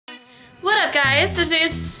up, guys? So today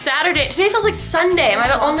is Saturday. Today feels like Sunday. Am I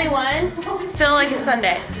the only one? Feel like it's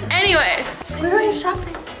Sunday. Anyways, we're going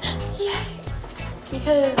shopping. Yay!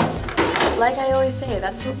 Because, like I always say,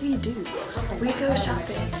 that's what we do. We go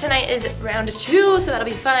shopping. Tonight is round 2, so that'll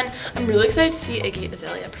be fun. I'm really excited to see Iggy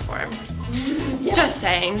Azalea perform. Yeah. Just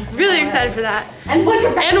saying. Really excited for that. And One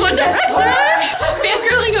Direction. And One Direction!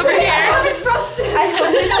 Fangirling over here. I haven't frosted.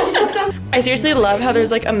 I seriously love how there's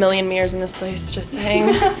like a million mirrors in this place. Just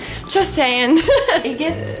saying. Just saying.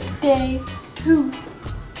 Biggest day 2.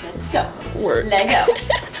 Let's go. Work. Let go.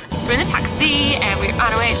 So we're in the taxi and we're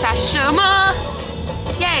on our way to Fashion Show Mall.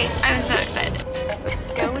 Yay! I'm so excited. That's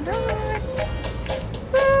what's going on.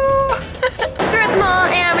 So we're at the mall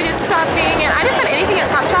and we did some shopping, and I didn't find anything at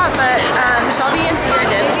Topshop, but Shelby and Sierra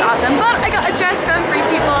did, which is awesome. But I got a dress from Free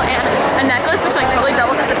People and a necklace, which like totally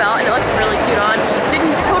doubles as a belt, and it looks really cute on.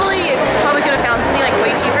 Probably could have found something like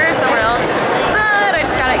way cheaper somewhere else, but I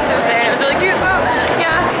just got it because it was there and it was really cute. So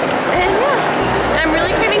yeah, and I'm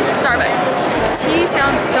really craving Starbucks. Tea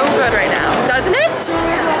sounds so good right now, doesn't it?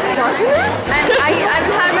 Doesn't it? I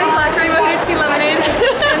haven't had my blackberry mocha tea lemonade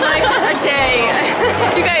in like a day.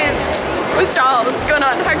 You guys, withdrawal is going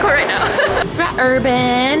on hardcore right now. So we're at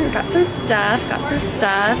Urban. Got some stuff.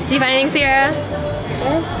 Do you find anything, Sierra?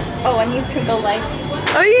 Yes. Oh, and these twinkle lights.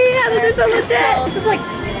 Oh yeah, those are so legit. This is like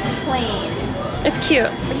plain. It's cute.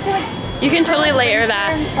 But you can totally layer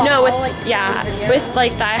that. No, with with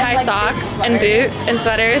like thigh-high socks and boots and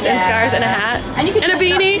sweaters and scarves and a hat and a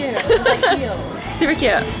beanie. It's like cute. Super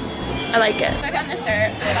cute. I like it. I found this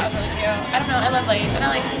shirt. I thought it was really cute. I don't know. I love lace and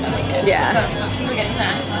I like it. Yeah. So we're getting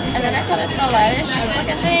that. And then I saw this Gauloish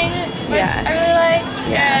looking thing, which I really liked.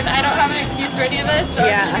 Yeah. And I don't have an excuse for any of this, so I'm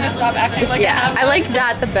just gonna stop acting like I have. I like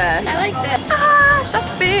that the best. I liked it. Ah,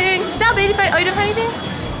 shopping. Shelby, did you find? Oh, you didn't find anything?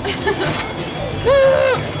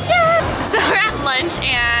 Woo! Yeah. So we're at lunch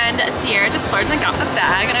and Sierra just splurged and got the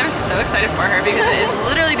bag, and I was so excited for her because it is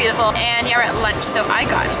literally beautiful. And yeah, we're at lunch, so I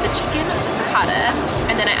got the chicken cotta,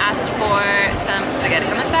 and then I asked for some spaghetti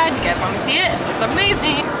on the side. You guys want to see it? It looks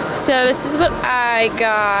amazing. So this is what I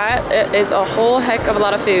got. It is a whole heck of a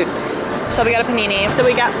lot of food. Shelby got a panini. So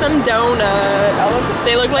we got some donuts.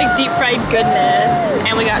 They look like deep fried goodness.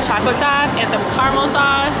 And we got chocolate sauce and some caramel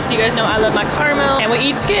sauce. So you guys know I love my caramel. And we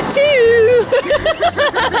each get 2.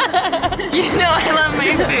 You know I love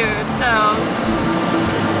my food, so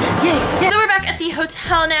yay. So we're back at the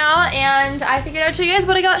hotel now, and I figured I'd show you guys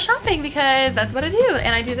what I got shopping because that's what I do,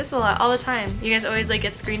 and I do this a lot all the time. You guys always like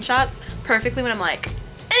get screenshots perfectly when I'm like.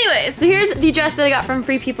 Anyways, so here's the dress that I got from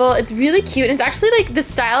Free People. It's really cute, and it's actually like the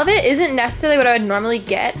style of it isn't necessarily what I would normally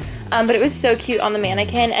get, but it was so cute on the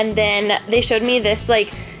mannequin. And then they showed me this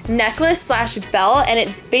like necklace slash belt, and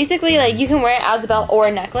it basically like you can wear it as a belt or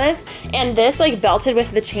a necklace, and this like belted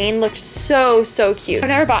with the chain looked so cute. I've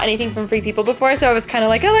never bought anything from Free People before, so I was kind of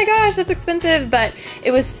like, oh my gosh, that's expensive, but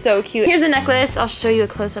it was so cute. Here's the necklace. I'll show you a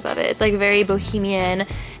close-up of it. It's like very bohemian,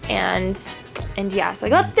 and yeah, so I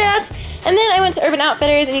got that. And then I went to Urban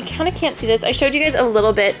Outfitters, and you kind of can't see this. I showed you guys a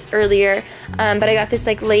little bit earlier, but I got this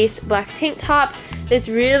like lace black tank top, this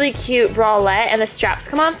really cute bralette, and the straps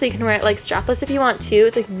come off so you can wear it like strapless if you want to.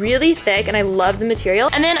 It's like really thick, and I love the material.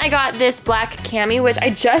 And then I got this black cami, which I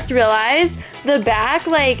just realized the back,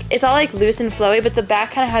 like it's all like loose and flowy, but the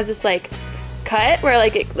back kind of has this like cut where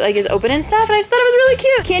like it like is open and stuff, and I just thought it was really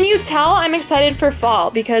cute. Can you tell I'm excited for fall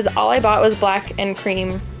because all I bought was black and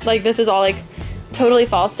cream. Like this is all like totally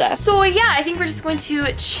fall stuff. So yeah, I think we're just going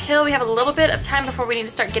to chill. We have a little bit of time before we need to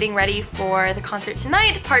start getting ready for the concert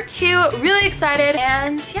tonight, part 2. Really excited,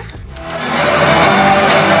 and yeah.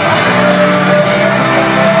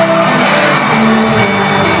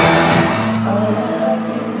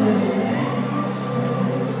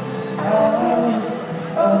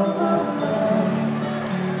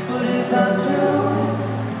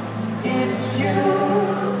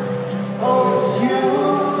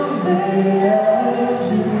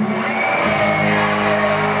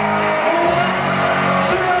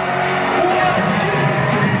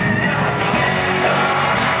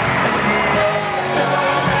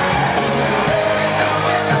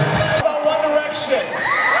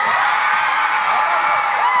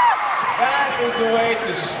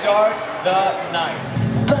 To start the night.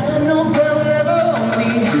 But I know God will never hold me.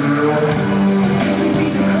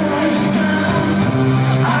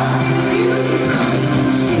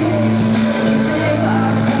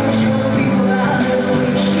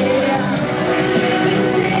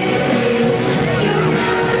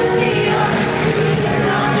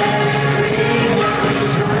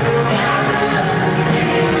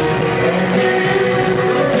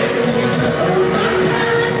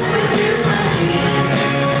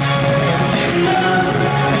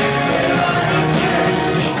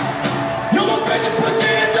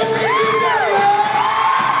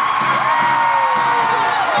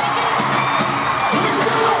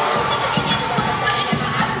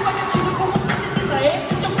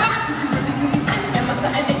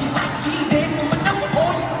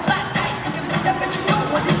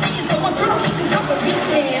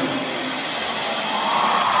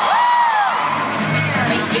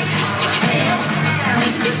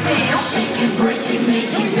 make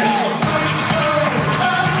you dance.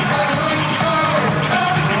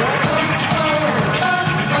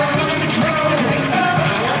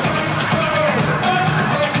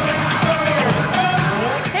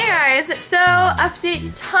 So,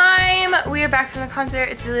 update time. We are back from the concert.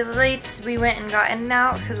 It's really late. We went and got in and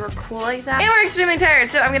out because we're cool like that. And we're extremely tired,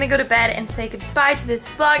 so I'm gonna go to bed and say goodbye to this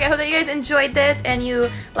vlog. I hope that you guys enjoyed this and you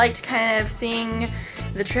liked kind of seeing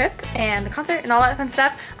the trip and the concert and all that fun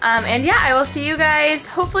stuff. And yeah, I will see you guys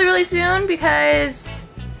hopefully really soon because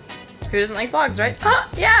who doesn't like vlogs, right?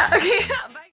 Yeah, okay.